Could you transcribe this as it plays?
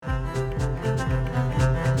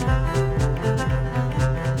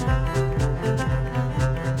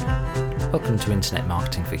to Internet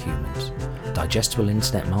Marketing for Humans, digestible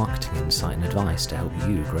internet marketing insight and advice to help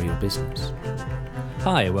you grow your business.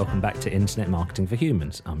 Hi, welcome back to Internet Marketing for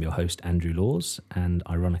Humans. I'm your host, Andrew Laws, and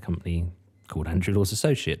I run a company called Andrew Laws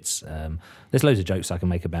Associates. There's loads of jokes I can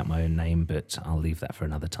make about my own name, but I'll leave that for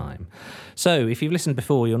another time. So if you've listened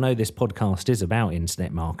before, you'll know this podcast is about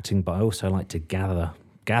internet marketing, but I also like to gather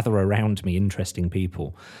around me interesting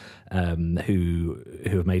people who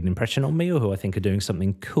have made an impression on me or who I think are doing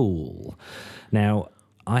something cool. Now,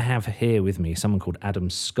 I have here with me someone called Adam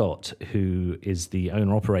Scott, who is the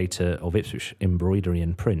owner-operator of Ipswich Embroidery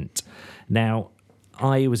and Print. Now,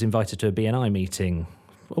 I was invited to a BNI meeting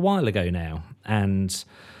a while ago now, and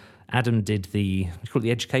Adam did you call it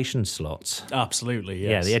the education slot. Absolutely, yes.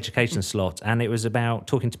 Yeah, the education slot, and it was about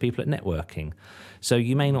talking to people at networking. So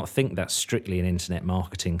you may not think that's strictly an internet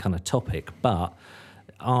marketing kind of topic, but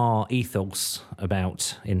our ethos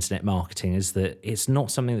about internet marketing is that it's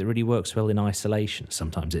not something that really works well in isolation.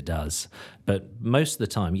 Sometimes it does, but most of the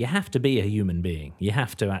time you have to be a human being. You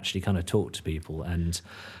have to actually kind of talk to people, and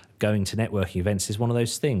going to networking events is one of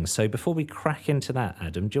those things. So before we crack into that,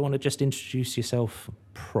 Adam, do you want to just introduce yourself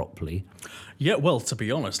properly? Yeah, well, to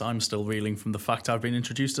be honest, I'm still reeling from the fact I've been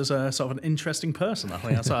introduced as a sort of an interesting person. I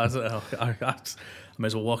think that's I may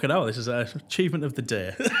as well walk it out. This is an achievement of the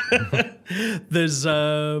day. There's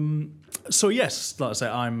so yes, like I say,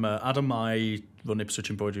 I'm Adam. I run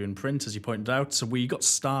Ipswich Embroidery and Print, as you pointed out. So we got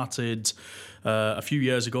started a few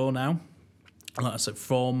years ago now. Like I said,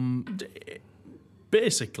 from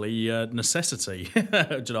basically necessity.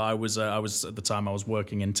 I was at the time I was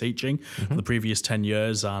working in teaching for the previous 10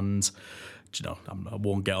 years, and I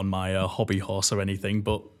won't get on my hobby horse or anything,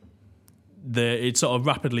 but it sort of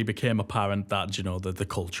rapidly became apparent that the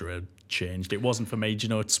culture had changed. It wasn't for me.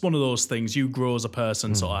 It's one of those things. You grow as a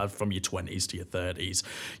person sort of from your 20s to your 30s.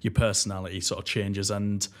 Your personality sort of changes,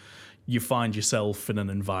 and you find yourself in an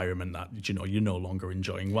environment that you're no longer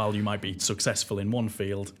enjoying. While you might be successful in one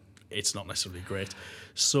field, it's not necessarily great.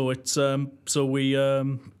 So it's so we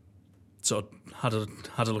sort of had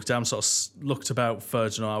a look down, sort of looked about for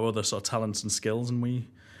our other sort of talents and skills, and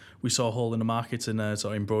we saw a hole in the market in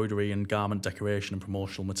sort of embroidery and garment decoration and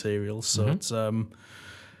promotional materials. So it's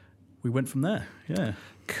we went from there. Yeah.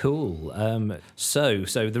 Cool. So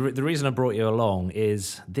the reason I brought you along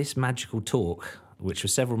is this magical talk, which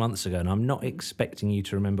was several months ago, and I'm not expecting you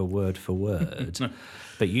to remember word for word,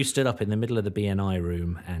 but you stood up in the middle of the BNI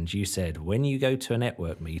room and you said, when you go to a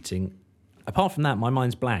network meeting, apart from that, my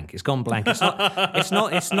mind's blank. It's gone blank. It's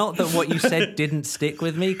not that what you said didn't stick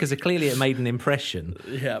with me, because clearly it made an impression.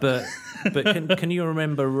 Yeah. But can you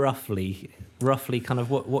remember roughly kind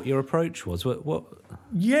of what your approach was? What?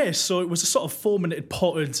 Yeah. So it was a sort of 4-minute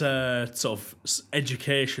potted sort of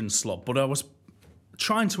education slot, but I was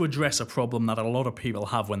trying to address a problem that a lot of people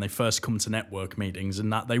have when they first come to network meetings, in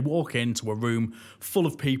that they walk into a room full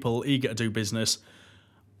of people eager to do business,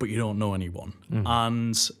 but you don't know anyone.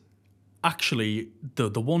 And actually, the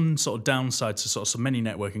one sort of downside to sort of so many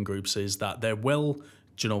networking groups is that they're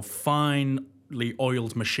finely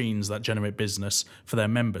oiled machines that generate business for their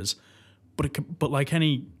members. But like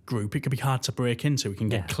any group, it can be hard to break into. It can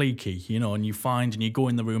get cliquey, and you go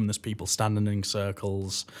in the room and there's people standing in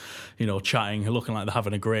circles, chatting, looking like they're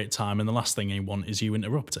having a great time, and the last thing you want is you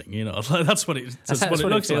interrupting. That's what it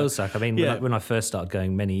feels like. I mean, when I first started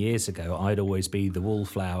going many years ago, I'd always be the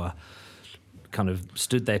wallflower, kind of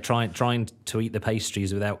stood there trying to eat the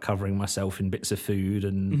pastries without covering myself in bits of food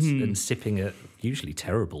and sipping a usually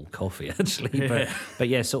terrible coffee, actually. But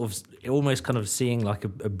yeah, sort of almost kind of seeing like a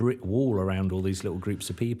brick wall around all these little groups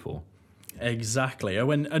of people. Exactly.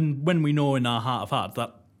 When we know in our heart of heart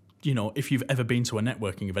that, if you've ever been to a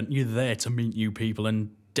networking event, you're there to meet new people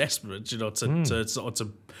and desperate, to sort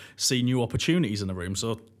of see new opportunities in the room.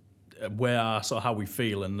 So where sort of how we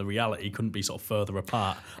feel and the reality couldn't be sort of further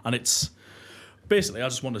apart. And it's basically, I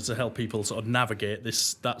just wanted to help people sort of navigate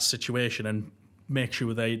that situation and make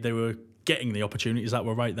sure they were getting the opportunities that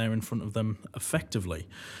were right there in front of them effectively.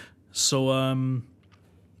 So,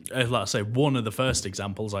 like I say, one of the first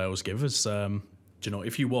examples I always give is,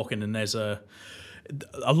 if you walk in and there's a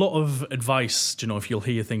lot of advice, if you'll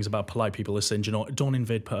hear things about polite people are saying, don't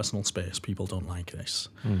invade personal space. People don't like this,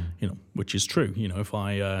 which is true. If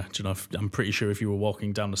I'm pretty sure if you were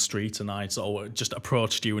walking down the street and I sort of just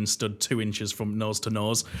approached you and stood 2 inches from nose to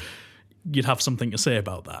nose, you'd have something to say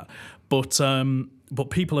about that. But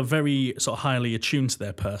people are very sort of highly attuned to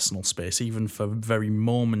their personal space, even for very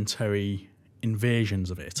momentary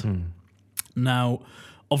invasions of it. Now,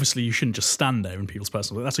 obviously, you shouldn't just stand there in people's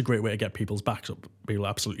personal space. That's a great way to get people's backs up. People are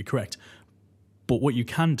absolutely correct. But what you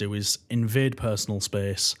can do is invade personal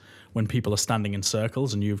space when people are standing in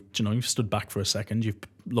circles and you've stood back for a second, you've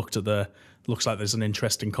looked at looks like there's an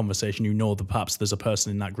interesting conversation, that perhaps there's a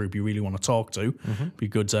person in that group you really want to talk to, be a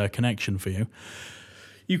good connection for you.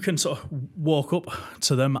 You can sort of walk up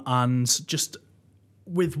to them and just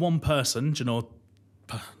with one person,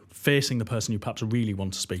 facing the person you perhaps really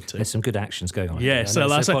want to speak to. There's some good actions going on. Yeah, so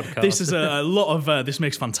this is a lot of this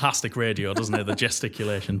makes fantastic radio, doesn't it? The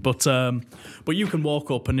gesticulation, but you can walk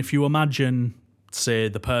up, and if you imagine, say,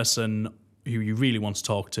 the person who you really want to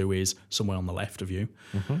talk to is somewhere on the left of you,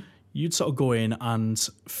 you'd sort of go in and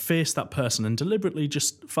face that person, and deliberately,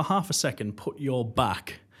 just for half a second, put your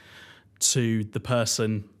back to the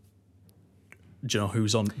person,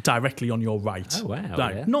 who's directly on your right. Oh, wow.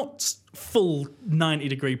 Like, yeah. not full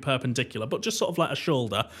 90-degree perpendicular, but just sort of like a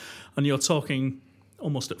shoulder. And you're talking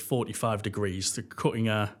almost at 45 degrees, cutting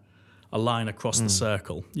a line across the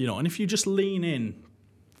circle. And if you just lean in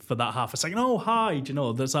for that half a second, oh, hi,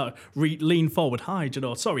 there's that lean forward. Hi,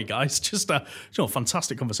 sorry, guys, just a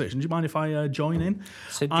fantastic conversation. Do you mind if I join in?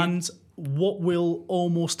 And what will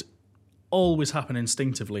almost always happen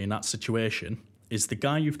instinctively in that situation is the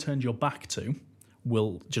guy you've turned your back to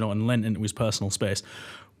will, and lent into his personal space,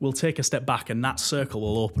 will take a step back, and that circle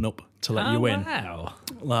will open up to let you in. Wow.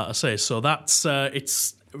 Like I say, so that's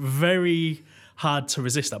it's very hard to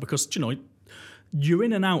resist that, because you're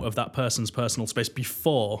in and out of that person's personal space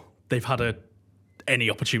before they've had any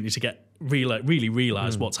opportunity to get really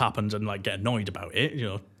realize what's happened and like get annoyed about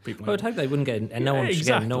it. People. I would hope they wouldn't get, and no one should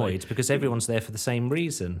get annoyed, because everyone's there for the same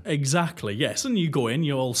reason. Exactly, yes. And you go in,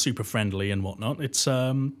 you're all super friendly and whatnot. It's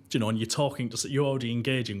and you're talking to, you're already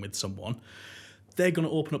engaging with someone. They're going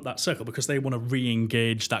to open up that circle because they want to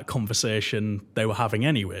re-engage that conversation they were having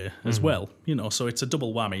anyway as well. So it's a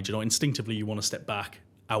double whammy. Instinctively you want to step back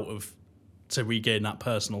to regain that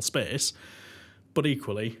personal space, but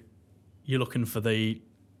equally you're looking for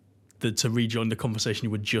to rejoin the conversation you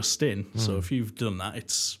were just in. So if you've done that,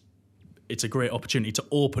 it's a great opportunity to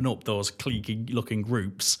open up those cliquey looking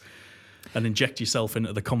groups and inject yourself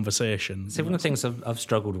into the conversation. So one of the things I've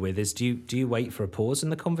struggled with is, do you wait for a pause in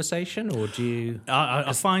the conversation, or do you?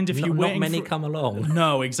 I find if you're waiting, not many come along.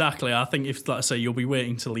 No, exactly. I think if, like I say, you'll be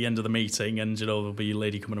waiting till the end of the meeting, and there'll be a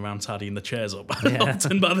lady coming around tidying the chairs up. Yeah.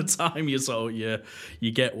 Often by the time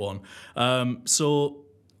you get one.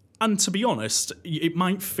 And to be honest, it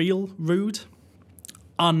might feel rude.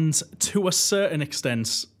 And to a certain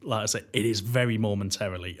extent, like I say, it is very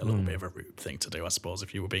momentarily a little bit of a rude thing to do, I suppose,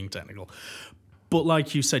 if you were being technical. But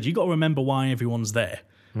like you said, you got to remember why everyone's there.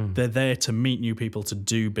 They're there to meet new people, to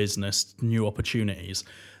do business, new opportunities.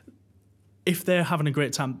 If they're having a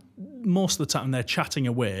great time, most of the time they're chatting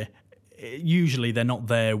away. Usually they're not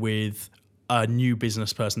there with a new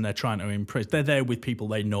business person they're trying to impress. They're there with people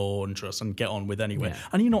they know and trust and get on with anyway. Yeah.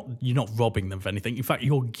 And you're not robbing them of anything. In fact,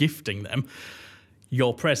 you're gifting them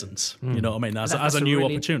your presence. You know what I mean? As a new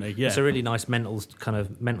opportunity. Yeah. It's a really nice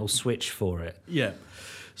mental switch for it. Yeah.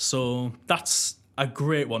 So that's a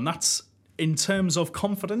great one. That's, in terms of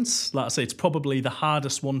confidence, like I say, it's probably the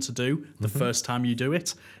hardest one to do the first time you do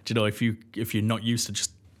it. If you're not used to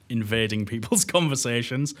just invading people's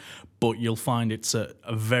conversations, but you'll find it's a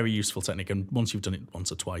very useful technique. And once you've done it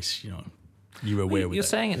once or twice, you're aware with it. You're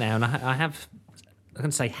saying it now, and I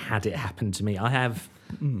can say had it happened to me. I have,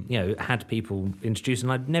 had people introduced,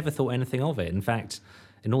 and I'd never thought anything of it. In fact,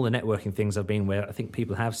 in all the networking things I've been where I think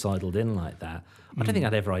people have sidled in like that, I don't think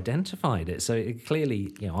I'd ever identified it. So it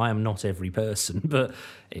clearly, I am not every person, but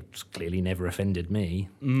it's clearly never offended me.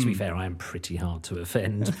 To be fair, I am pretty hard to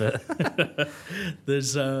offend, but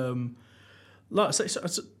there's, I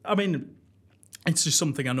mean, it's just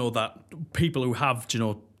something I know that people who have,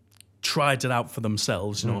 tried it out for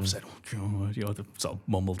themselves, have said, they've sort of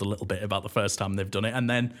mumbled a little bit about the first time they've done it, and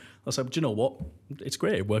then I said, do you know what? It's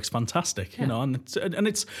great. It works fantastic, and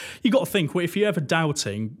it's you got to think, well, if you're ever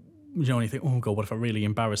doubting, and you think, oh God, what if I really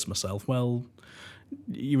embarrass myself? Well,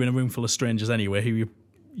 you're in a room full of strangers anyway, who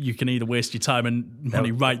you can either waste your time and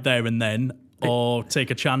money right there and then, or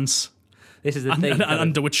take a chance. This is the thing,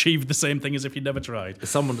 and to achieve the same thing as if you'd never tried.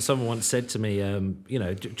 Someone once said to me,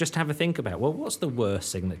 just have a think about, well, what's the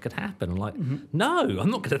worst thing that could happen? I'm like, no, I'm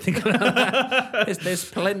not going to think about that. There's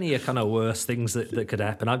plenty of kind of worse things that could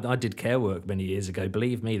happen. I did care work many years ago.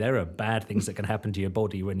 Believe me, there are bad things that can happen to your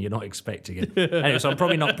body when you're not expecting it. Anyway, so I'm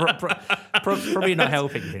probably not probably not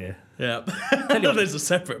helping here. Yeah, there's a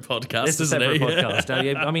separate podcast. There's a separate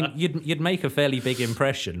podcast. I mean, you'd make a fairly big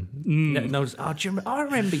impression. No, I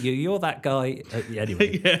remember you. You're that guy.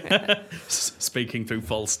 Anyway, speaking through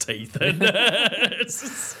false teeth.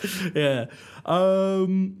 Yeah.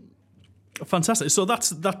 Fantastic. So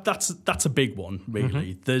that's a big one,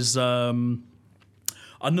 really. There's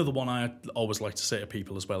another one I always like to say to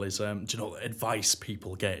people as well is, do you know, advice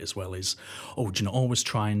people get as well is, do you know, always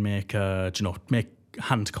try and make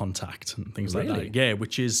hand contact and things like that. Yeah,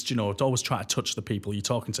 which is, do you know, always try to touch the people you're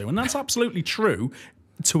talking to, and that's absolutely true.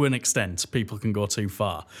 To an extent, people can go too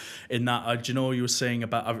far. In that, do you know, you were saying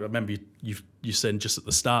about, I remember you said just at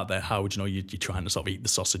the start there how, do you know, you're trying to sort of eat the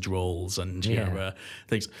sausage rolls and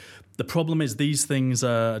things. The problem is these things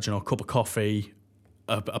are, do you know, a cup of coffee,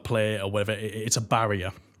 a plate or whatever. It's a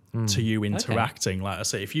barrier to you interacting. Okay. Like I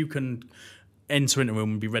say, if you can enter into a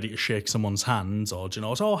room and be ready to shake someone's hands, or, do you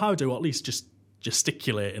know, or at least just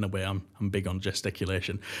gesticulate in a way. I'm big on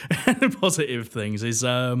gesticulation. Positive things is.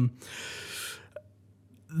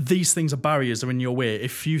 These things are barriers, are in your way.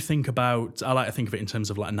 If you think about, I like to think of it in terms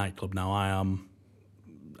of like a nightclub now. I am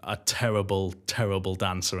a terrible, terrible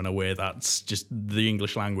dancer in a way that's just the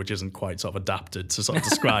English language isn't quite sort of adapted to sort of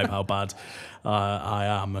describe how bad I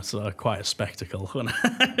am. It's quite a spectacle when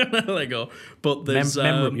I let go. But there's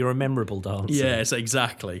you're a memorable dancer. Yes,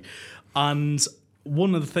 exactly. And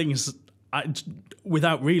one of the things,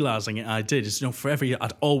 without realising it, I did is, you know,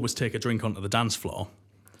 I'd always take a drink onto the dance floor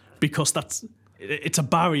because it's a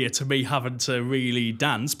barrier to me having to really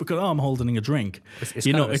dance because I'm holding a drink. It's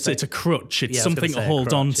a crutch. It's something to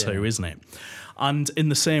hold on to, isn't it? And in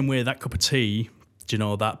the same way, that cup of tea, you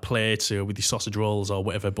know, that plate with your sausage rolls or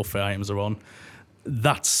whatever buffet items are on,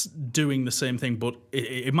 that's doing the same thing, but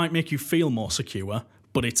it might make you feel more secure,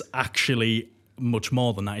 but it's actually much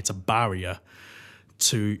more than that. It's a barrier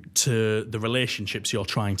to the relationships you're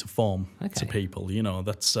trying to form to people. You know,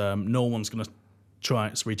 that's no one's going to try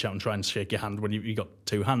to reach out and try and shake your hand when you got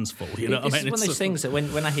two hands full. You know what I mean? It's one of those things that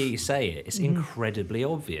when I hear you say it, it's incredibly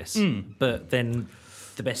obvious. But then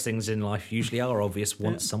the best things in life usually are obvious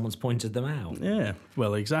once someone's pointed them out. Yeah,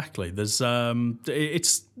 well, exactly. There's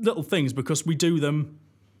it's little things because we do them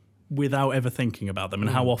without ever thinking about them.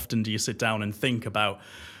 And how often do you sit down and think about,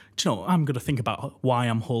 do you know, I'm going to think about why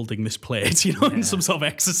I'm holding this plate, you know, in some sort of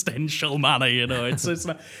existential manner, you know.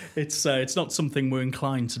 It's not something we're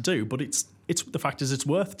inclined to do, but it's the fact is it's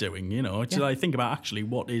worth doing, you know. I think about actually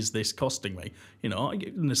what is this costing me, you know,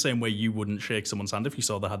 in the same way you wouldn't shake someone's hand if you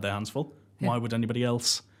saw they had their hands full. Yeah. Why would anybody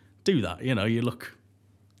else do that? You know, you look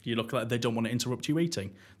like they don't want to interrupt you eating,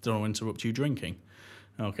 they don't want to interrupt you drinking.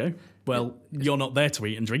 Okay, well, you're not there to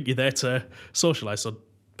eat and drink, you're there to socialise, so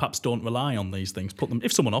perhaps don't rely on these things. Put them,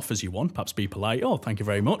 if someone offers you one, perhaps be polite. Oh, thank you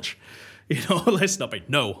very much. You know, let's not be,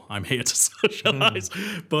 no, I'm here to socialise.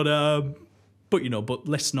 But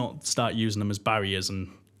let's not start using them as barriers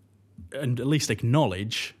and at least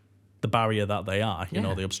acknowledge the barrier that they are, you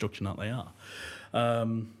know, the obstruction that they are.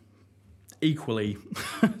 Equally,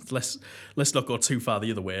 let's not go too far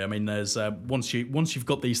the other way. I mean, there's once you've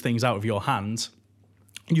got these things out of your hand,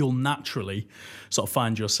 you'll naturally sort of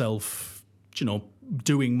find yourself, you know,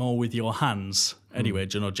 doing more with your hands anyway,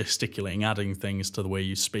 you know, gesticulating, adding things to the way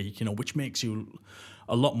you speak, you know, which makes you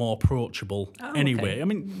a lot more approachable anyway. Okay. I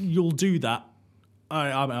mean, you'll do that.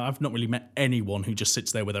 I've not really met anyone who just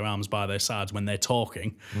sits there with their arms by their sides when they're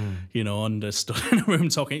talking, you know, and stood in a room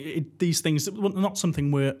talking. These things are not something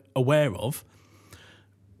we're aware of,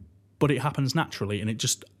 but it happens naturally, and it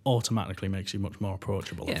just automatically makes you much more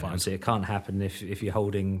approachable. Yeah, obviously it can't happen if you're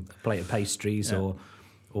holding a plate of pastries or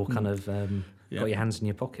kind of got your hands in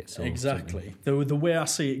your pockets. Or exactly. The way I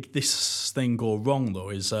see this thing go wrong, though,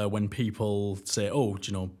 is when people say, oh, do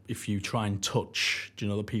you know, if you try and touch, do you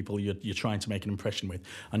know, the people you're trying to make an impression with,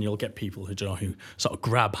 and you'll get people who, do you know, who sort of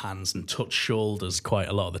grab hands and touch shoulders quite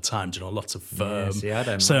a lot of the time, do you know, lots of firm,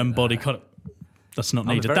 certain body cut. That's not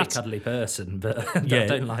needed. I'm a very cuddly person, but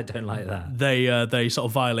don't like that. They sort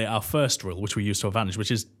of violate our first rule, which we use to advantage,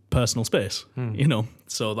 which is personal space. You know,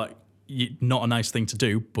 so like, not a nice thing to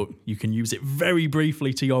do, but you can use it very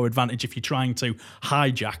briefly to your advantage if you're trying to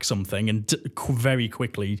hijack something and very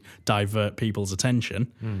quickly divert people's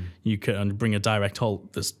attention. You can bring a direct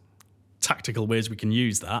halt. There's tactical ways we can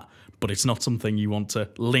use that, but it's not something you want to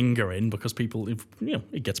linger in because people, you know,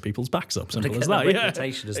 it gets people's backs up. Simple as that.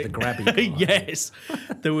 Reputation as the grabby guy. Yes,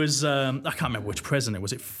 there was I can't remember which president.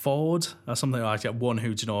 Was it Ford or something like that? One who,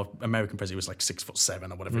 you know, American president was like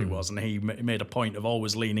 6'7" or whatever he was, and he made a point of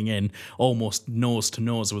always leaning in, almost nose to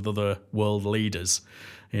nose with other world leaders,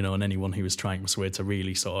 you know, and anyone he was trying to persuade to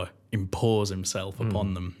really sort of impose himself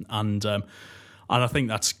upon them. And I think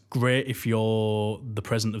that's great if you're the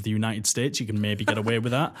president of the United States. You can maybe get away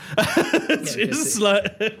with that. Just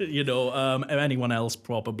like, you know, anyone else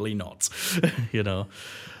probably not. You know,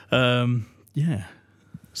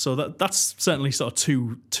 So that's certainly sort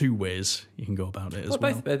of two ways you can go about it as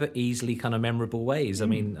well. Both easily kind of memorable ways. I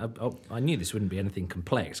mean, I knew this wouldn't be anything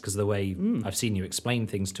complex because of the way I've seen you explain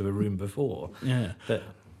things to a room before. Yeah. But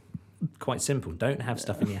quite simple. Don't have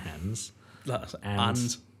stuff in your hands.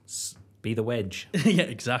 And be the wedge. Yeah,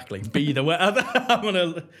 exactly. Be the wedge. I'm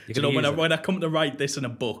gonna. When I come to write this in a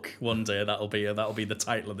book one day, that'll be the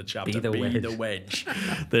title of the chapter. Be the wedge.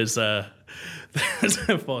 There's that's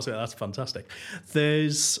fantastic.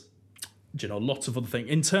 There's lots of other things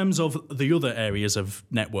in terms of the other areas of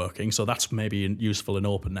networking. So that's maybe useful in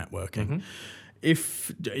open networking. Mm-hmm.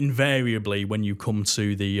 If invariably when you come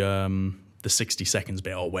to the 60 seconds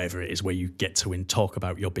bit or wherever it is where you get to talk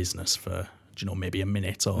about your business for maybe a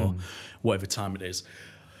minute or whatever time it is,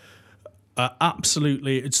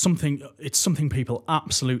 absolutely it's something people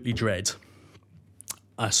absolutely dread,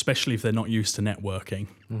 especially if they're not used to networking,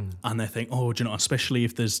 and they think, especially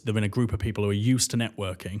if they're in a group of people who are used to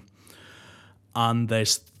networking, and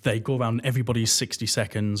they go around everybody's 60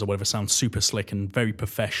 seconds or whatever sounds super slick and very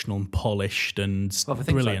professional and polished and for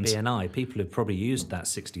things brilliant. Like BNI, people have probably used that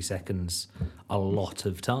 60 seconds a lot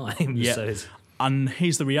of times. Yeah. So and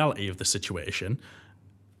here's the reality of the situation.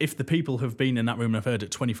 If the people who've been in that room and have heard it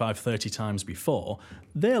 25, 30 times before,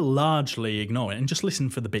 they'll largely ignore it and just listen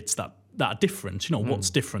for the bits that are different. What's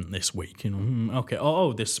different this week? Okay,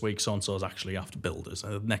 this week so-and-so's actually after builders.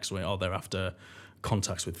 Next week, they're after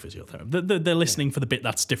contacts with physiotherapy. They're listening for the bit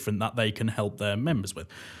that's different that they can help their members with.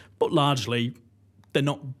 But largely, they're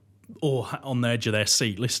not all on the edge of their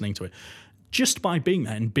seat listening to it. Just by being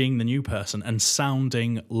there and being the new person and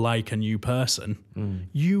sounding like a new person,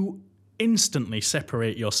 you instantly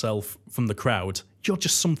separate yourself from the crowd. You're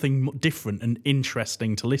just something different and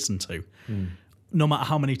interesting to listen to. No matter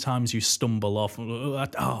how many times you stumble off,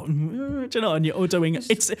 and you're doing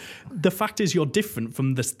it's. The fact is, you're different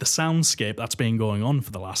from the soundscape that's been going on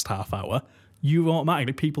for the last half hour. You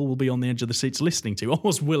automatically, people will be on the edge of the seats listening to you,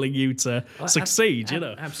 almost willing you to succeed.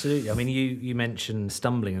 Absolutely. I mean, you mentioned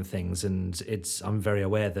stumbling and things, and I'm very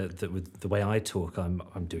aware that with the way I talk,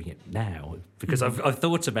 I'm doing it now because I've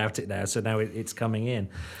thought about it now, so now it's coming in.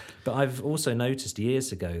 But I've also noticed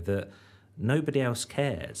years ago that nobody else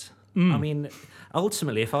cares. I mean,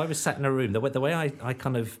 ultimately, if I was sat in a room, the way I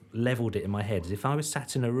kind of leveled it in my head is if I was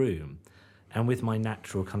sat in a room and with my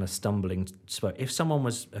natural kind of stumbling, if someone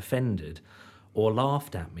was offended or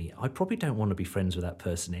laughed at me, I probably don't want to be friends with that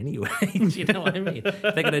person anyway. Do you know what I mean?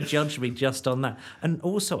 They're going to judge me just on that. And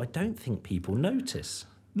also, I don't think people notice.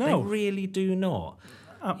 No. They really do not.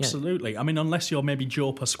 Absolutely. Yeah. I mean, unless you're maybe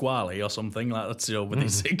Joe Pasquale or something like that, with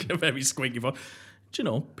his very squeaky voice.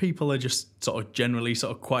 People are just sort of generally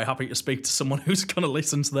quite happy to speak to someone who's going to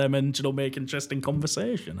listen to them and, make interesting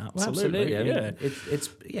conversation. Absolutely. I mean, it's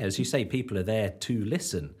as you say, people are there to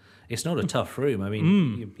listen. It's not a tough room. I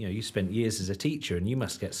mean, you spent years as a teacher and you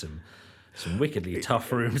must get some wickedly tough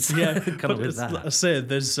rooms. Yeah, kind of with that. Like I say,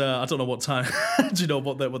 there's I don't know what time. Do you know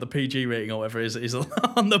what the PG rating or whatever is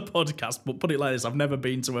on the podcast? But put it like this: I've never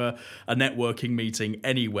been to a networking meeting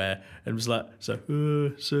anywhere and was like,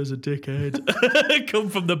 "Sir's a dickhead." Come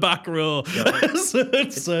from the back row. Next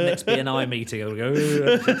BNI meeting, I'll go,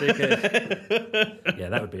 "That's a dickhead." Yeah,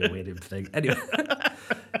 that would be a weird thing. Anyway,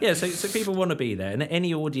 so people want to be there, and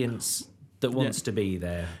any audience that wants to be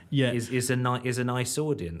there is a nice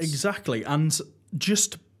audience. Exactly. And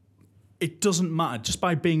just, it doesn't matter. Just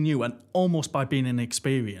by being new and almost by being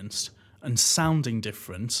inexperienced and sounding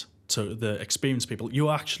different to the experienced people,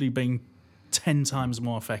 you're actually being 10 times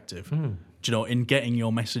more effective. In getting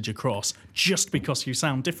your message across just because you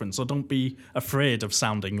sound different. So don't be afraid of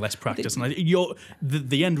sounding less practiced. And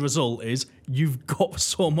the end result is you've got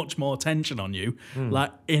so much more attention on you,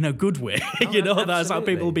 like in a good way. That's how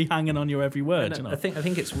people will be hanging on your every word. I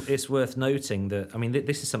think it's worth noting that, I mean,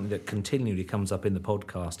 this is something that continually comes up in the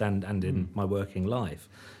podcast and in my working life,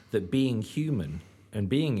 that being human and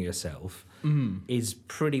being yourself is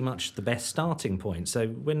pretty much the best starting point. So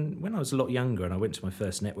when I was a lot younger and I went to my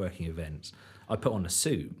first networking events, I put on a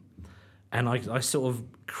suit and I sort of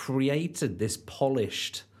created this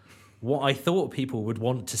polished, what I thought people would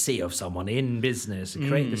want to see of someone in business, and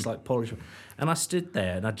create this like polished. And I't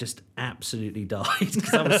there and I just absolutely died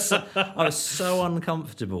because I was so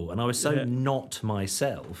uncomfortable and I was so not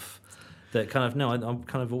myself. That kind of I'm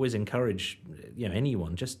kind of always encourage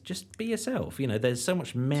anyone just be yourself. There's so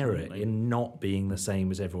much merit in not being the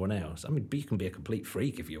same as everyone else. I mean, you can be a complete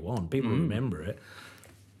freak if you want. People remember it.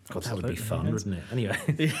 God, that would be fun, wouldn't it? Anyway,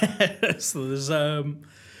 so there's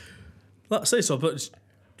like I say so, but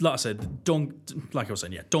like I said,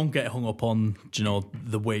 don't get hung up on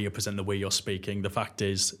the way you present, the way you're speaking. The fact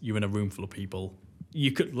is, you're in a room full of people.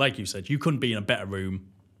 You could, like you said, you couldn't be in a better room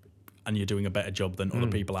and you're doing a better job than other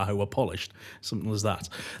people are who are polished. Something as that.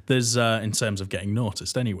 There's, in terms of getting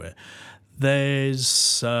noticed anyway,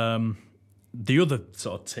 there's the other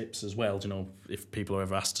sort of tips as well, if people are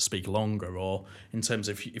ever asked to speak longer, or in terms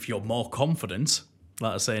of if you're more confident,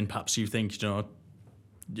 like I was saying, perhaps you think, you're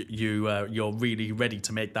really ready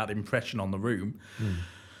to make that impression on the room.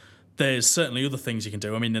 There's certainly other things you can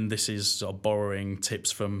do. I mean, and this is sort of borrowing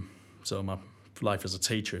tips from sort of my life as a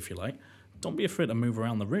teacher, if you like. Don't be afraid to move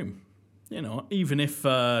around the room. Even if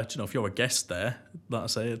if you're a guest there, like I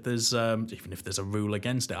say, there's even if there's a rule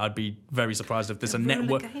against it, I'd be very surprised if there's a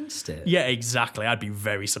network against it. Yeah, exactly. I'd be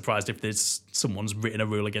very surprised if there's someone's written a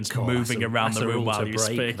rule against moving around the room while you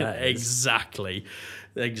speak. Exactly.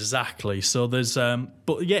 So there's,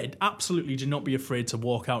 but yeah, absolutely, do not be afraid to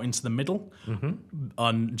walk out into the middle.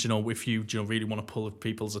 And if you really want to pull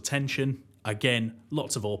people's attention, again,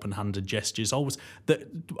 lots of open-handed gestures. Always, that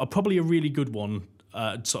are probably a really good one.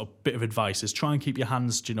 Sort of bit of advice is try and keep your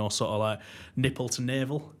hands, sort of like nipple to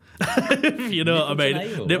navel. You know what I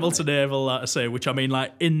mean? Nipple to navel, like I say, which I mean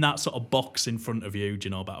like in that sort of box in front of you,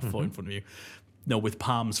 about a foot in front of you. With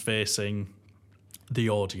palms facing the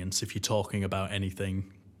audience if you're talking about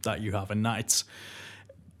anything that you have. And that's,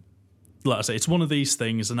 like I say, it's one of these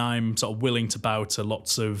things, and I'm sort of willing to bow to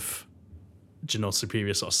lots of,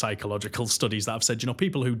 superior sort of psychological studies that have said,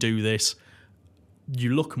 people who do this,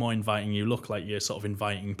 you look more inviting, you look like you're sort of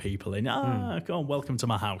inviting people in, go on, welcome to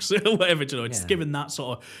my house, whatever, it's given that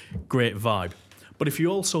sort of great vibe. But if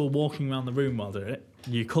you're also walking around the room while doing it,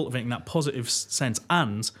 you're cultivating that positive sense,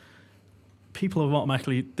 and people have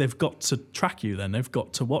automatically, they've got to track you then, they've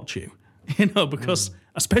got to watch you, because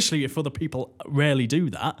especially if other people rarely do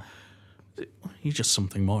that, you're just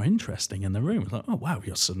something more interesting in the room. It's like, oh wow,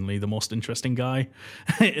 you're suddenly the most interesting guy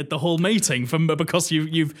at the whole meeting because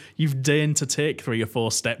you've deigned to take 3 or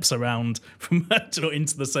 4 steps around from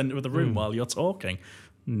into the centre of the room while you're talking.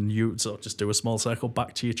 And you sort of just do a small circle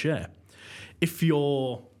back to your chair. If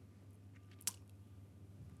you're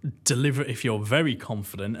very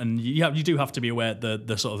confident, and you do have to be aware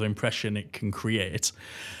the sort of impression it can create.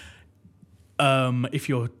 If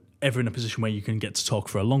you're ever in a position where you can get to talk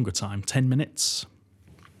for a longer time, 10 minutes.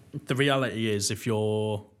 The reality is,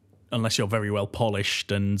 unless you're very well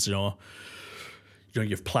polished and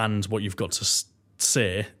you've planned what you've got to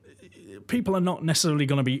say, people are not necessarily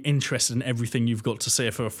going to be interested in everything you've got to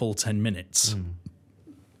say for a full 10 minutes.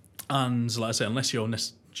 And like I say, unless you're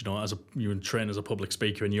you train as a public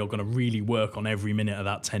speaker and you're going to really work on every minute of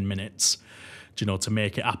that 10 minutes, to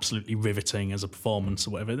make it absolutely riveting as a performance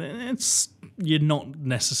or whatever, you're not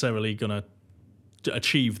necessarily going to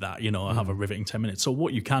achieve that, or have a riveting 10 minutes. So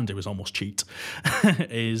what you can do is almost cheat,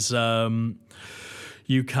 is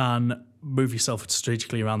you can move yourself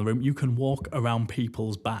strategically around the room. You can walk around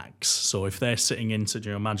people's backs. So if they're sitting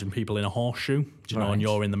imagine people in a horseshoe, and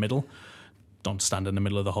you're in the middle, don't stand in the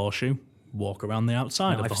middle of the horseshoe. Walk around the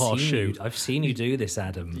outside of the horseshoe. I've seen you do this,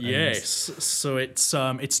 Adam. Yes. So it's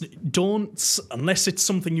don't, unless it's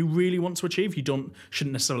something you really want to achieve,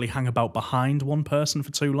 shouldn't necessarily hang about behind one person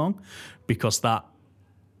for too long, because that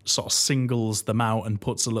sort of singles them out and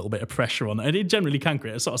puts a little bit of pressure on it. And it generally can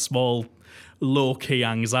create a sort of small, low-key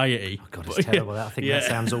anxiety. Oh God, it's terrible. I think that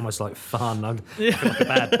sounds almost like fun. I feel like a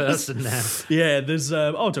bad person now. Yeah, there's...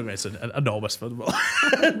 don't get it's enormous fun.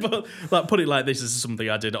 But like, put it like this, is something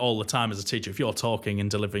I did all the time as a teacher. If you're talking and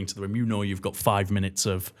delivering to the room, you've got 5 minutes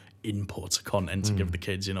of input content to give the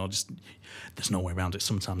kids, just... There's no way around it.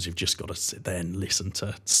 Sometimes you've just got to sit there and listen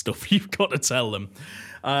to stuff you've got to tell them.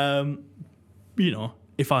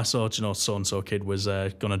 If I saw, so-and-so kid was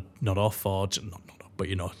going to nod off, or not nod off, but,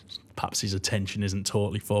 perhaps his attention isn't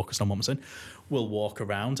totally focused on what I'm saying, we'll walk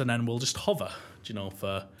around and then we'll just hover,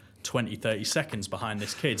 for 20, 30 seconds behind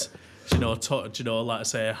this kid. Like I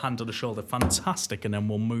say, a hand on the shoulder, fantastic, and then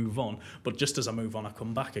we'll move on. But just as I move on, I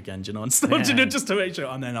come back again, and start, just to make sure,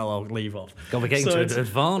 and then I'll leave off. God, we're getting to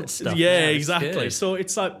advanced stuff. Yeah, exactly. So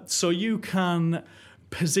it's like, so you can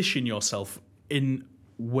position yourself in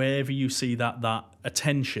wherever you see that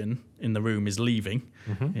attention in the room is leaving,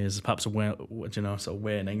 is perhaps sort of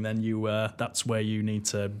waning, then that's where you need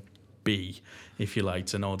to be, if you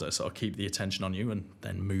like, in order to sort of keep the attention on you, and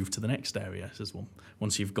then move to the next area.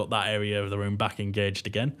 Once you've got that area of the room back engaged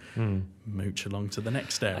again, mooch along to the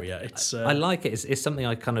next area. I like it. It's something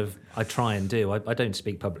I try and do. I don't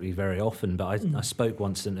speak publicly very often, but I spoke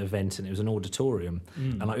once at an event, and it was an auditorium,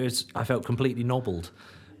 and I felt completely nobbled,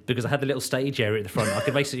 because I had the little stage area at the front. I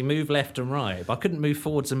could basically move left and right, but I couldn't move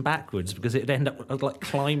forwards and backwards because it'd end up like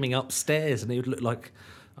climbing upstairs, and it would look like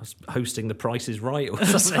was hosting The Price is Right or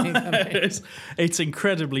something. It's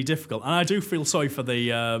incredibly difficult, and I do feel sorry for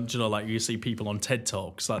the like you see people on TED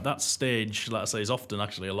Talks, like that stage, like I say, is often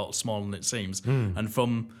actually a lot smaller than it seems, and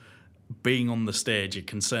from being on the stage, it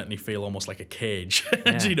can certainly feel almost like a cage.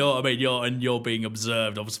 Do you know what I mean? You're being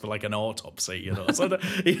observed, obviously, for like an autopsy. So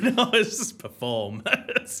it's just perform.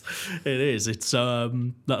 It is. It's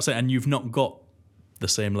that's it, and you've not got the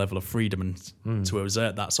same level of freedom and to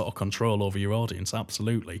exert that sort of control over your audience.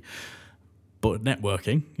 Absolutely. But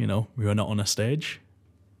networking, we are not on a stage.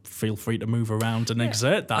 Feel free to move around and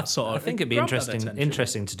exert that sort of. I think it'd be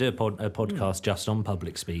interesting to do a podcast just on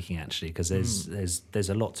public speaking, actually, because there's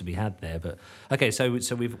a lot to be had there. But okay, so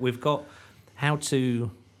we've got how to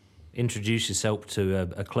introduce yourself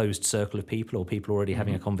to a closed circle of people or people already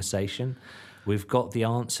having a conversation. We've got the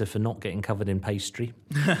answer for not getting covered in pastry,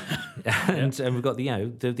 and we've got the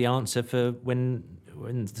answer for when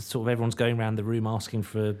sort of everyone's going around the room asking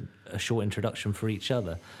for a short introduction for each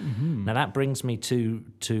other. Now that brings me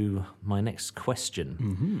to my next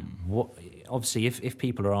question. What, obviously, if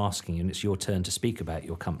people are asking you and it's your turn to speak about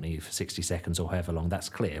your company for 60 seconds or however long, that's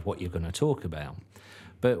clear what you're going to talk about.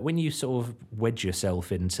 But when you sort of wedge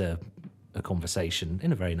yourself into a conversation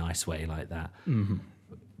in a very nice way like that,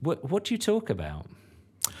 what do you talk about?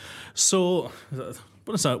 So,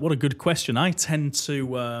 what a good question. I tend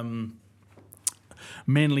to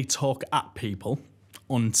mainly talk at people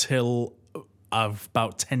until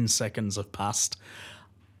about 10 seconds have passed,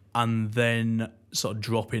 and then sort of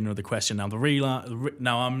drop in with the question. Now,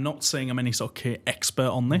 now I'm not saying I'm any sort of expert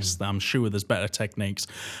on this. I'm sure there's better techniques,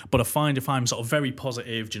 but I find if I'm sort of very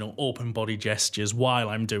positive, open body gestures while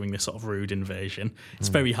I'm doing this sort of rude invasion, it's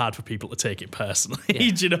very hard for people to take it personally.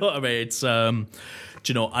 Yeah. Do you know what I mean? It's and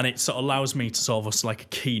it sort of allows me to sort of like a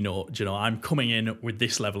keynote. I'm coming in with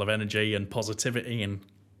this level of energy and positivity and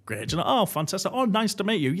great. Oh, fantastic. Oh, nice to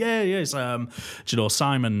meet you. Yeah, yes.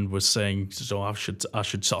 Simon was saying, I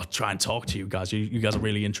should sort of try and talk to you guys. You guys are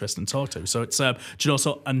really interesting to talk to. So it's,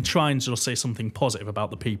 and try and say something positive about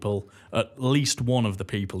the people, at least one of the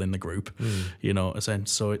people in the group,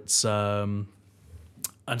 so it's, and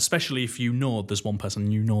especially if there's one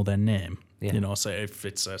person, their name. Yeah. So if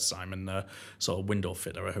it's Simon, sort of window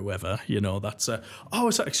fitter or whoever, that's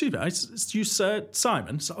excuse me, you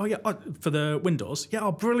Simon. So, for the windows. Yeah,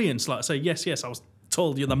 brilliant. So, like I say, yes, I was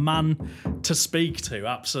told you're the man to speak to.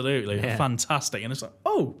 Absolutely, fantastic. And it's like,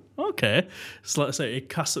 oh, okay. So, like I say, it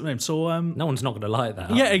casts at name. So, no one's not going to like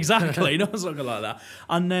that. Yeah, exactly. No one's not going to like that.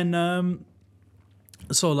 And then,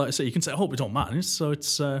 so like I say, you can say, I hope it don't matter. So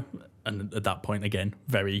it's, and at that point again,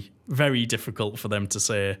 very, very difficult for them to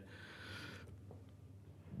say,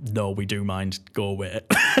 no, we do mind, go away.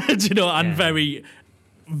 And very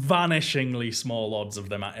vanishingly small odds of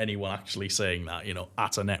them at anyone actually saying that,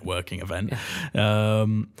 at a networking event. Yeah.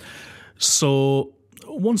 So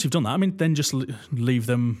once you've done that, then just leave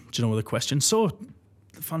them, with a question. So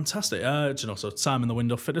fantastic. So Simon the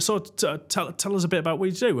window fitter. So tell us a bit about what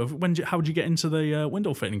you do. How did you get into the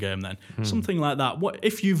window fitting game then? Something like that. What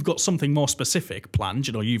if you've got something more specific planned?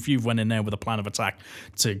 You've went in there with a plan of attack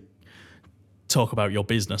to talk about your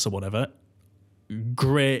business or whatever.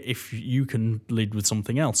 Great if you can lead with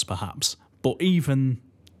something else, perhaps. But even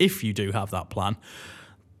if you do have that plan,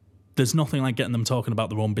 there's nothing like getting them talking about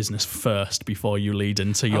their own business first before you lead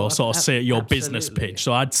into your business pitch.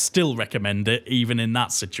 So I'd still recommend it, even in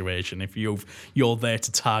that situation, if you're there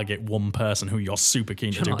to target one person who you're super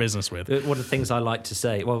keen to do business with. One of the things I like to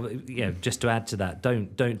say, well, just to add to that,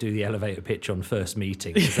 don't do the elevator pitch on first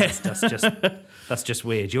meeting. That's just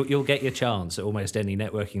weird. You'll get your chance at almost any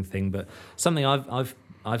networking thing, but something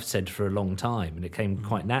I've said for a long time, and it came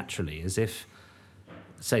quite naturally, is if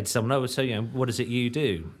say to someone, what is it you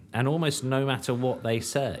do? And almost no matter what they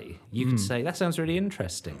say, you can say, that sounds really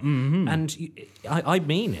interesting. Mm-hmm. And I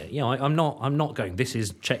mean it. I'm not going, this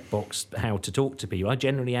is checkbox how to talk to people. I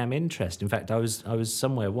generally am interested. In fact, I was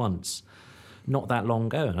somewhere once, not that long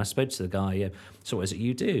ago, and I spoke to the guy, so what is it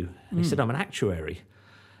you do? And he said, I'm an actuary.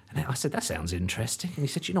 And I said, that sounds interesting. And he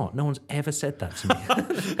said, no one's ever said that to me.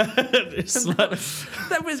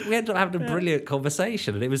 We ended up having a brilliant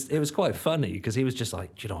conversation. And it was quite funny because he was just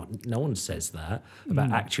like, no one says that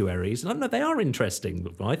about actuaries. And I know they are interesting,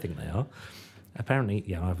 but I think they are.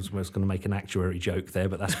 Apparently, I was going to make an actuary joke there,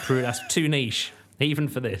 but that's too niche, even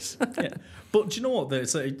for this. Yeah. But do you know what?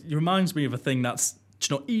 It reminds me of a thing that's,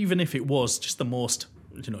 even if it was just the most,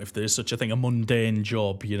 if there's such a thing, a mundane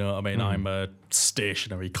job, I'm a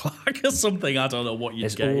stationary clerk or something. I don't know what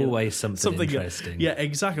you'd get. There's always something interesting. Yeah,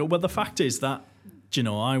 exactly. Well, the fact is that,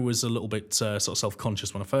 I was a little bit sort of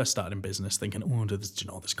self-conscious when I first started in business, thinking,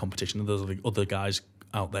 there's competition and there's other guys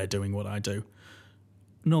out there doing what I do.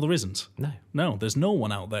 No, there isn't. No. No, there's no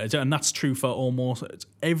one out there. And that's true for almost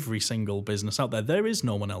every single business out there. There is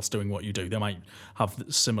no one else doing what you do. They might have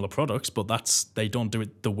similar products, but they don't do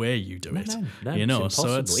it the way you do it. No, you know, it's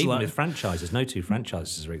impossible. so it's Even like, with franchises, no two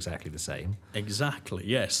franchises are exactly the same. exactly,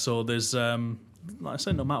 yes. So there's, like I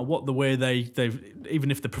said, no matter what the way they've,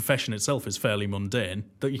 even if the profession itself is fairly mundane,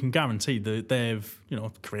 that you can guarantee that they've,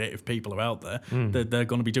 creative people are out there. They're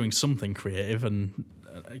going to be doing something creative and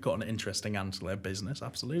got an interesting answer to their business.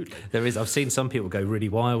 Absolutely, there is. I've seen some people go really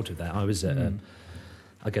wild with that. I was at.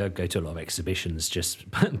 I go to a lot of exhibitions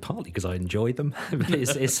just partly because I enjoy them. But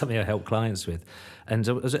it's something I help clients with, and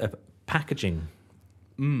I was at a packaging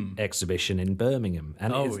exhibition in Birmingham,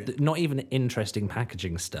 and it's not even interesting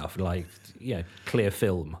packaging stuff like clear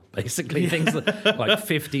film, basically things like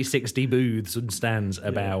 50, 60 booths and stands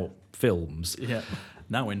about films. Yeah.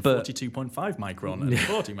 Now in 42.5 micron and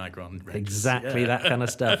 40 micron ranges. Exactly, that kind of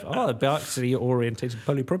stuff. Oh, actually orientated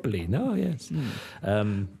polypropylene. No, yes.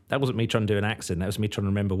 That wasn't me trying to do an accent. That was me trying to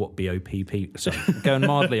remember what BOPP... Sorry, going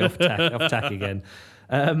mildly off tack again.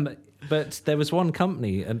 But there was one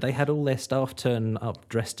company and they had all their staff turn up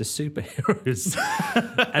dressed as superheroes.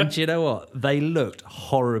 And you know what? They looked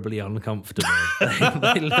horribly uncomfortable.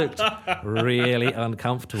 They looked really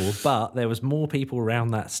uncomfortable. But there was more people around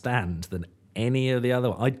that stand than any of the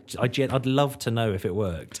other one. I'd love to know if it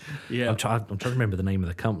worked. Yeah, I'm trying to remember the name of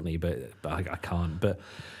the company, but I can't. But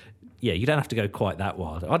yeah, you don't have to go quite that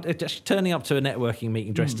wild. Just turning up to a networking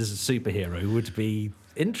meeting dressed as a superhero would be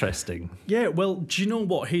interesting. Yeah, well, do you know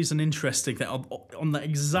what? Here's an interesting thing on that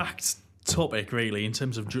exact topic, really, in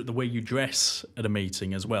terms of the way you dress at a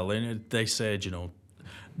meeting as well. And they said,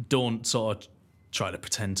 don't sort of try to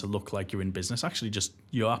pretend to look like you're in business. Actually,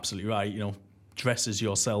 you're absolutely right. Dress as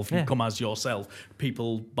yourself, you come as yourself,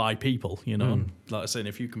 people by people, and like I said,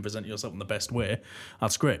 if you can present yourself in the best way,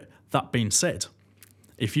 that's great. That being said,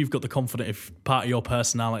 if you've got the confidence, if part of your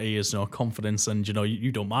personality is confidence and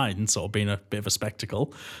you don't mind sort of being a bit of a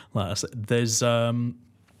spectacle, like I said, there's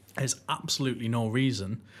absolutely no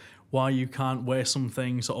reason why you can't wear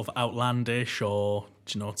something sort of outlandish or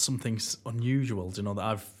something unusual. That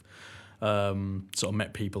I've sort of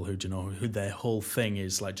met people who who their whole thing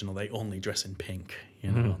is like they only dress in pink.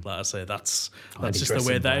 Like I say, that's just the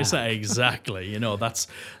way that is. Exactly. That's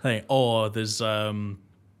thing. Or there's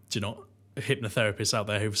hypnotherapists out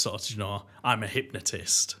there who've sort of I'm a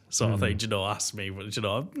hypnotist sort of thing. Ask me,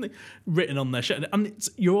 written on their shirt, and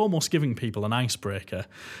you're almost giving people an icebreaker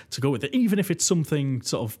to go with it, even if it's something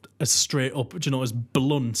sort of as straight up, as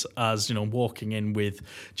blunt as walking in with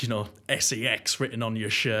SEX written on your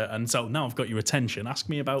shirt, and so now I've got your attention. Ask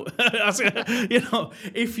me about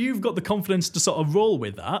if you've got the confidence to sort of roll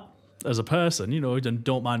with that as a person, and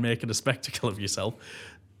don't mind making a spectacle of yourself,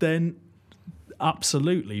 then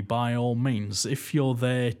absolutely, by all means, if you're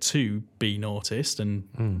there to be noticed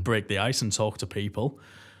and break the ice and talk to people,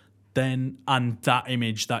 then, and that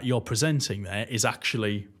image that you're presenting there is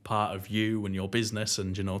actually part of you and your business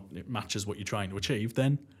and, it matches what you're trying to achieve,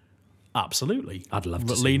 then absolutely. I'd love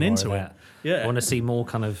to lean into it. Yeah. I want to see more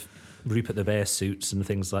kind of Rupert the Bear suits and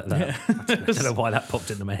things like that. Yeah. I don't know why that popped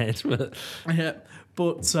into my head. But. Yeah,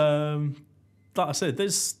 but like I said,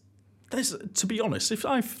 there's, to be honest, if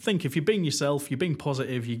you're being yourself, you're being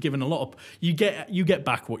positive, you're giving a lot of, you get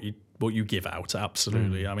back what you give out.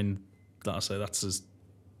 Absolutely. I mean, like I say, that's as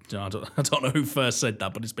I don't know who first said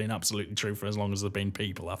that, but it's been absolutely true for as long as there've been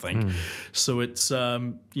people, I think. So it's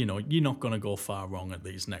you're not going to go far wrong at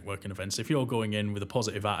these networking events if you're going in with a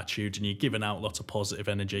positive attitude and you're giving out lots of positive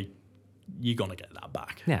energy. You're going to get that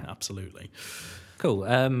back. Yeah, absolutely. Cool.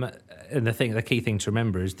 And the key thing to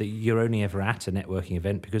remember is that you're only ever at a networking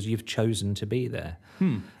event because you've chosen to be there.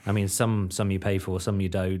 I mean, some you pay for, some you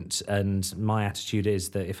don't. And my attitude is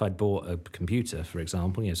that if I'd bought a computer, for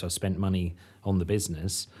example, so I've spent money on the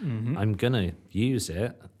business, I'm going to use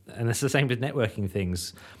it. And it's the same with networking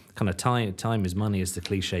things. Kind of time is money, as the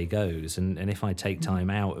cliche goes. And if I take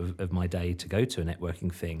time out of my day to go to a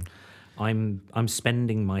networking thing, I'm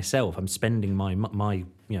spending myself. I'm spending my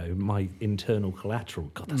my internal collateral.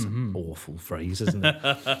 God, that's an awful phrase, isn't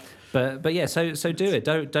it? but yeah. So do it.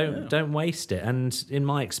 Don't waste it. And in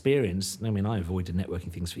my experience, I mean, I avoided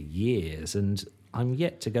networking things for years, and I'm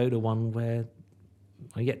yet to go to one where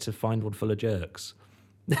I get to find one full of jerks.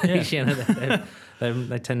 Yeah.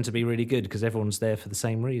 They tend to be really good because everyone's there for the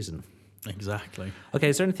same reason. Exactly. Okay,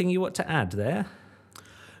 is there anything you want to add there?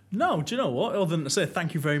 No, do you know what? Other than to say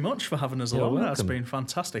thank you very much for having us along. Welcome. That's been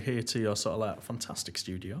fantastic here to your sort of like fantastic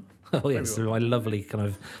studio. Oh yes,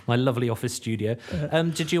 my lovely office studio.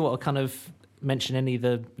 Did you want to kind of mention any of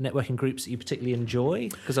the networking groups that you particularly enjoy?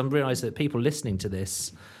 Because I'm realising that people listening to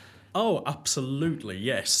this Oh, absolutely,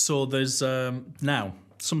 yes. So there's now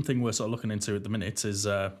something we're sort of looking into at the minute is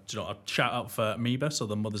a shout out for Amoeba, so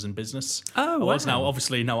the Mothers in Business. Oh, Awards. wow. Now,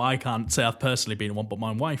 obviously, no, I can't say I've personally been in one, but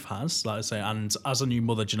my wife has, like I say, and as a new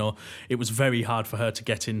mother, it was very hard for her to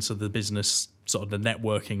get into the business, sort of the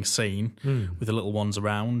networking scene with the little ones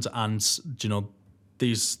around, and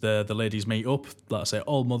the ladies meet up, like I say,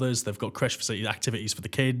 all mothers. They've got creche facility activities for the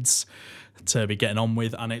kids to be getting on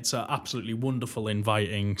with, and it's an absolutely wonderful,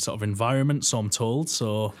 inviting sort of environment. So I'm told.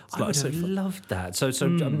 So I would have loved that. So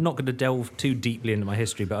I'm not going to delve too deeply into my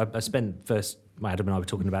history, but I spent Adam and I were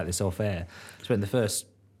talking about this off air. I spent the first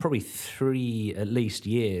probably 3 at least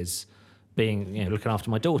years being, looking after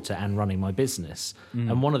my daughter and running my business.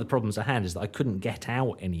 And one of the problems I had is that I couldn't get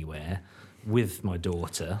out anywhere with my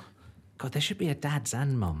daughter. God, there should be a dads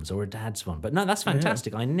and mums or a dad's one. But no, that's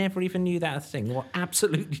fantastic. I never even knew that thing. What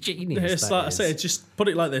absolutely genius. It's like I say, just put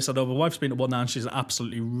it like this. I know my wife's been at one now and she's an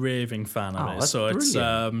absolutely raving fan of it. That's So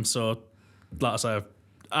brilliant. it's like I say,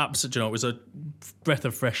 absolutely, it was a breath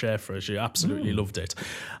of fresh air for her. She absolutely loved it.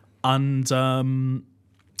 And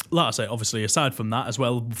like I say, obviously, aside from that as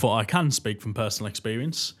well, before I can speak from personal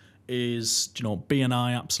experience, is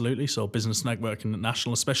BNI absolutely. So Business Networking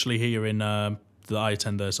International, especially here in that I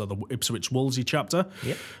attend there, so the Ipswich Wolsey chapter.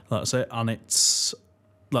 Yep. Like I say, and it's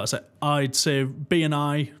like I say, I'd say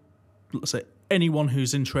BNI. Let's say anyone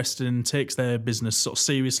who's interested and takes their business sort of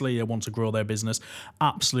seriously, they want to grow their business,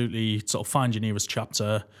 absolutely sort of find your nearest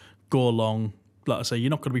chapter, go along. Like I say, you're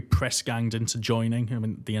not going to be press ganged into joining. I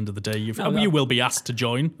mean, at the end of the day, you will be asked to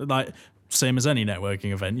join, like same as any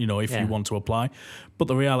networking event, if you want to apply. But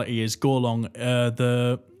the reality is, go along.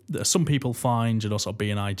 Some people find, sort of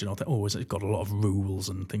BNI, think, has it got a lot of rules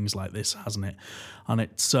and things like this, hasn't it? And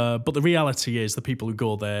it's, but the reality is, the people who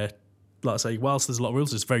go there, like I say, whilst there's a lot of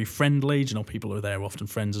rules, it's very friendly. People who are there are often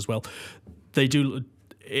friends as well. They do.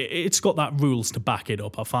 It's got that rules to back it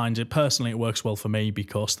up. I find it personally, it works well for me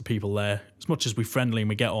because the people there, as much as we're friendly and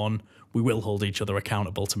we get on, we will hold each other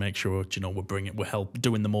accountable to make sure we're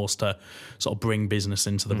doing the most to sort of bring business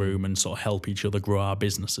into the room and sort of help each other grow our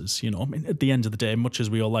businesses. I mean, at the end of the day, much as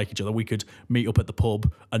we all like each other, we could meet up at the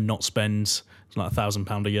pub and not spend like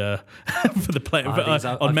 £1,000 a year for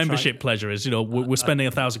the on membership pleasures. We're spending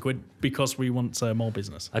 £1,000 because we want more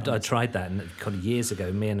business. I tried that kind of years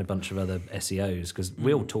ago. Me and a bunch of other SEOs, because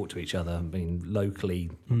we all talk to each other. I mean,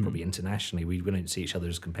 locally, probably internationally, we don't see each other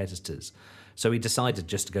as competitors. So we decided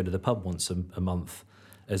just to go to the pub once a month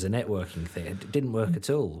as a networking thing. It didn't work at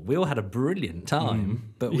all. We all had a brilliant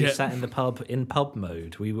time, but we sat in the pub in pub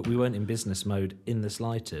mode. We weren't in business mode in the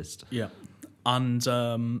slightest. Yeah. And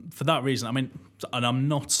for that reason, I mean, and I'm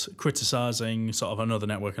not criticising sort of another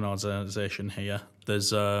networking organisation here. There's,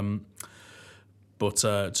 so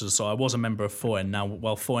I was a member of Foen. Now,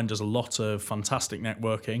 while Foen does a lot of fantastic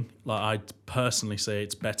networking, like I'd personally say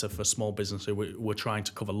it's better for small business who we're trying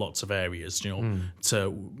to cover lots of areas,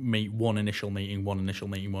 to meet one initial meeting.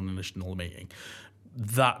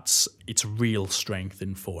 That's its real strength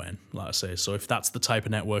in Foen, like I say. So if that's the type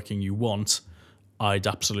of networking you want, I'd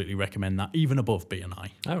absolutely recommend that, even above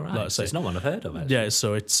BNI. Oh, right. Like I say, it's not one I've heard of, actually. Yeah,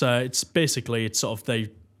 so it's basically, it's sort of,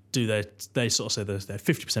 they sort of say they're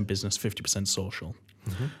 50% business, 50% social.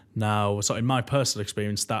 Now, so in my personal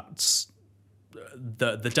experience, that's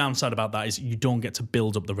the downside about that is you don't get to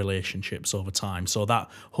build up the relationships over time. So that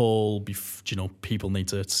whole, people need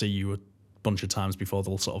to see you a bunch of times before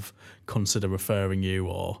they'll sort of consider referring you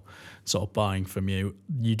or sort of buying from you.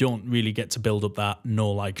 You don't really get to build up that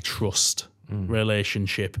trust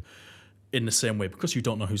relationship in the same way, because you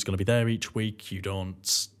don't know who's going to be there each week. You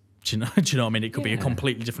don't. Do you know what I mean? It could be a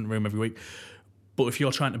completely different room every week. But if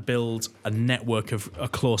you're trying to build a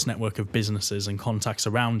close network of businesses and contacts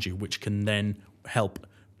around you, which can then help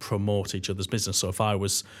promote each other's business. So if I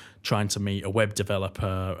was trying to meet a web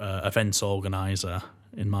developer, events organizer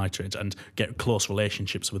in my trade, and get close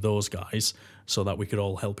relationships with those guys so that we could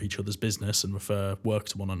all help each other's business and refer work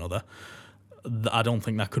to one another, I don't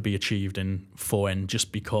think that could be achieved in Foen,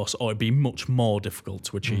 just because, it'd be much more difficult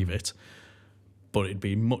to achieve it. But it'd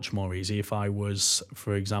be much more easy if I was,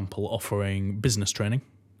 for example, offering business training,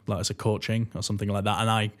 like as a coaching or something like that, and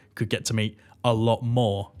I could get to meet a lot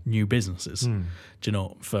more new businesses,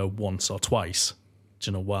 for once or twice,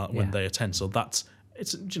 when they attend. So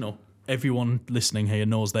everyone listening here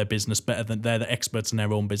knows their business better than they're the experts in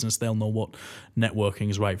their own business. They'll know what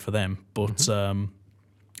networking is right for them. But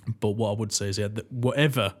but what I would say is, that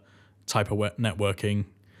whatever type of networking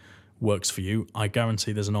works for you, I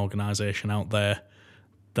guarantee there's an organisation out there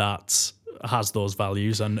that has those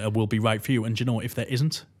values and will be right for you. And if there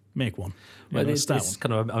isn't, make one. Well, It's it's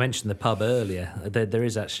kind of, I mentioned the pub earlier. There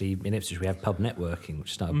is actually, in Ipswich, we have pub networking,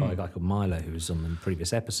 which started by a guy called Milo, who was on the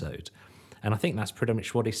previous episode. And I think that's pretty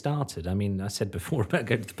much what he started. I mean, I said before about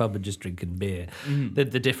going to the pub and just drinking beer. The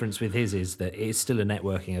difference with his is that it's still a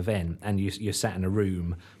networking event, and you're sat in a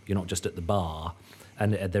room, you're not just at the bar,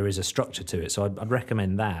 and there is a structure to it. So I'd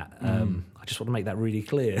recommend that. I just want to make that really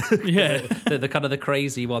clear. Yeah. the kind of the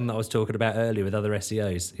crazy one that I was talking about earlier with other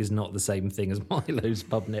SEOs is not the same thing as Milo's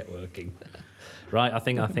pub networking. Right, I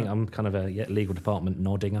think I'm kind of a legal department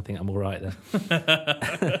nodding. I think I'm all right there.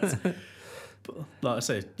 But like I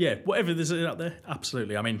say, yeah, whatever there's out there,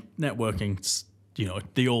 absolutely. I mean, networking's,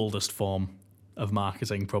 the oldest form of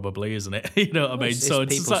marketing, probably, isn't it? You know what I mean? It's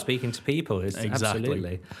people speaking to people. Exactly.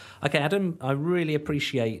 Absolutely. Okay, Adam, I really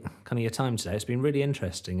appreciate kind of your time today. It's been really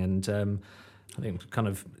interesting, and I think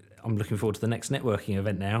I'm looking forward to the next networking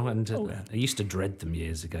event now. And I used to dread them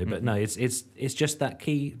years ago, but no, it's just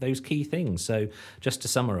those key things. So just to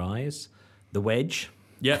summarise, the wedge.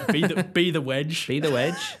 Yeah, be the wedge. Be the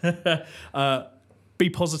wedge. Be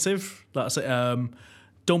positive. That's it.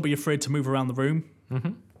 Don't be afraid to move around the room,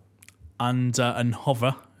 and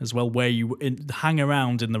hover as well. Hang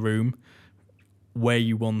around in the room where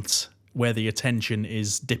the attention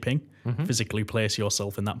is dipping. Physically place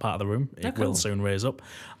yourself in that part of the room. It will soon raise up,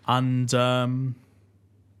 and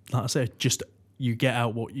like I say, just you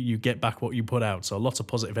get back what you put out. So lots of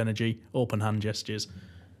positive energy, open hand gestures.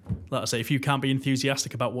 Like I say, if you can't be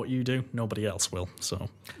enthusiastic about what you do, nobody else will. So,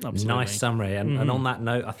 absolutely. Nice summary. And on that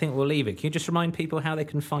note, I think we'll leave it. Can you just remind people how they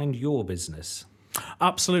can find your business?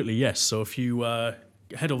 Absolutely, yes. So if you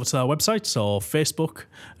head over to our website or Facebook,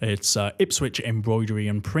 it's Ipswich Embroidery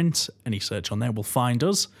and Print. Any search on there will find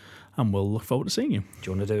us, and we'll look forward to seeing you.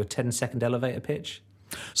 Do you want to do a 10-second elevator pitch?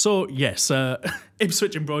 So, yes,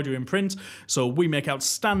 Ipswich Embroidery and Print. So we make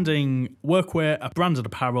outstanding workwear, branded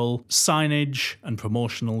apparel, signage, and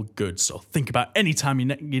promotional goods. So think about any time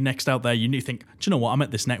you're next out there, you think, do you know what, I'm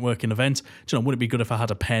at this networking event. Do you know, would it be good if I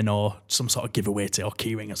had a pen or some sort of giveaway or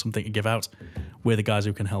keyring or something to give out? We're the guys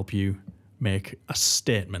who can help you make a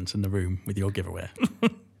statement in the room with your giveaway.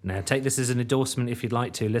 Now, take this as an endorsement if you'd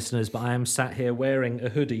like to, listeners, but I am sat here wearing a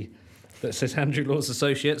hoodie that says Andrew Laws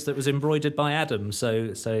Associates that was embroidered by Adam.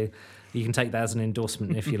 So you can take that as an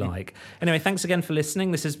endorsement if you like. Anyway, thanks again for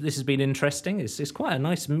listening. This has been interesting. It's quite a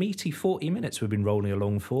nice meaty 40 minutes we've been rolling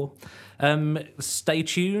along for. Stay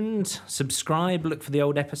tuned, subscribe, look for the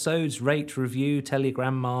old episodes, rate, review, tell your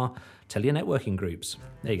grandma, tell your networking groups.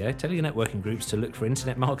 There you go. Tell your networking groups to look for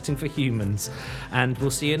Internet Marketing for Humans. And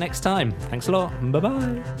we'll see you next time. Thanks a lot.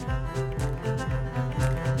 Bye-bye.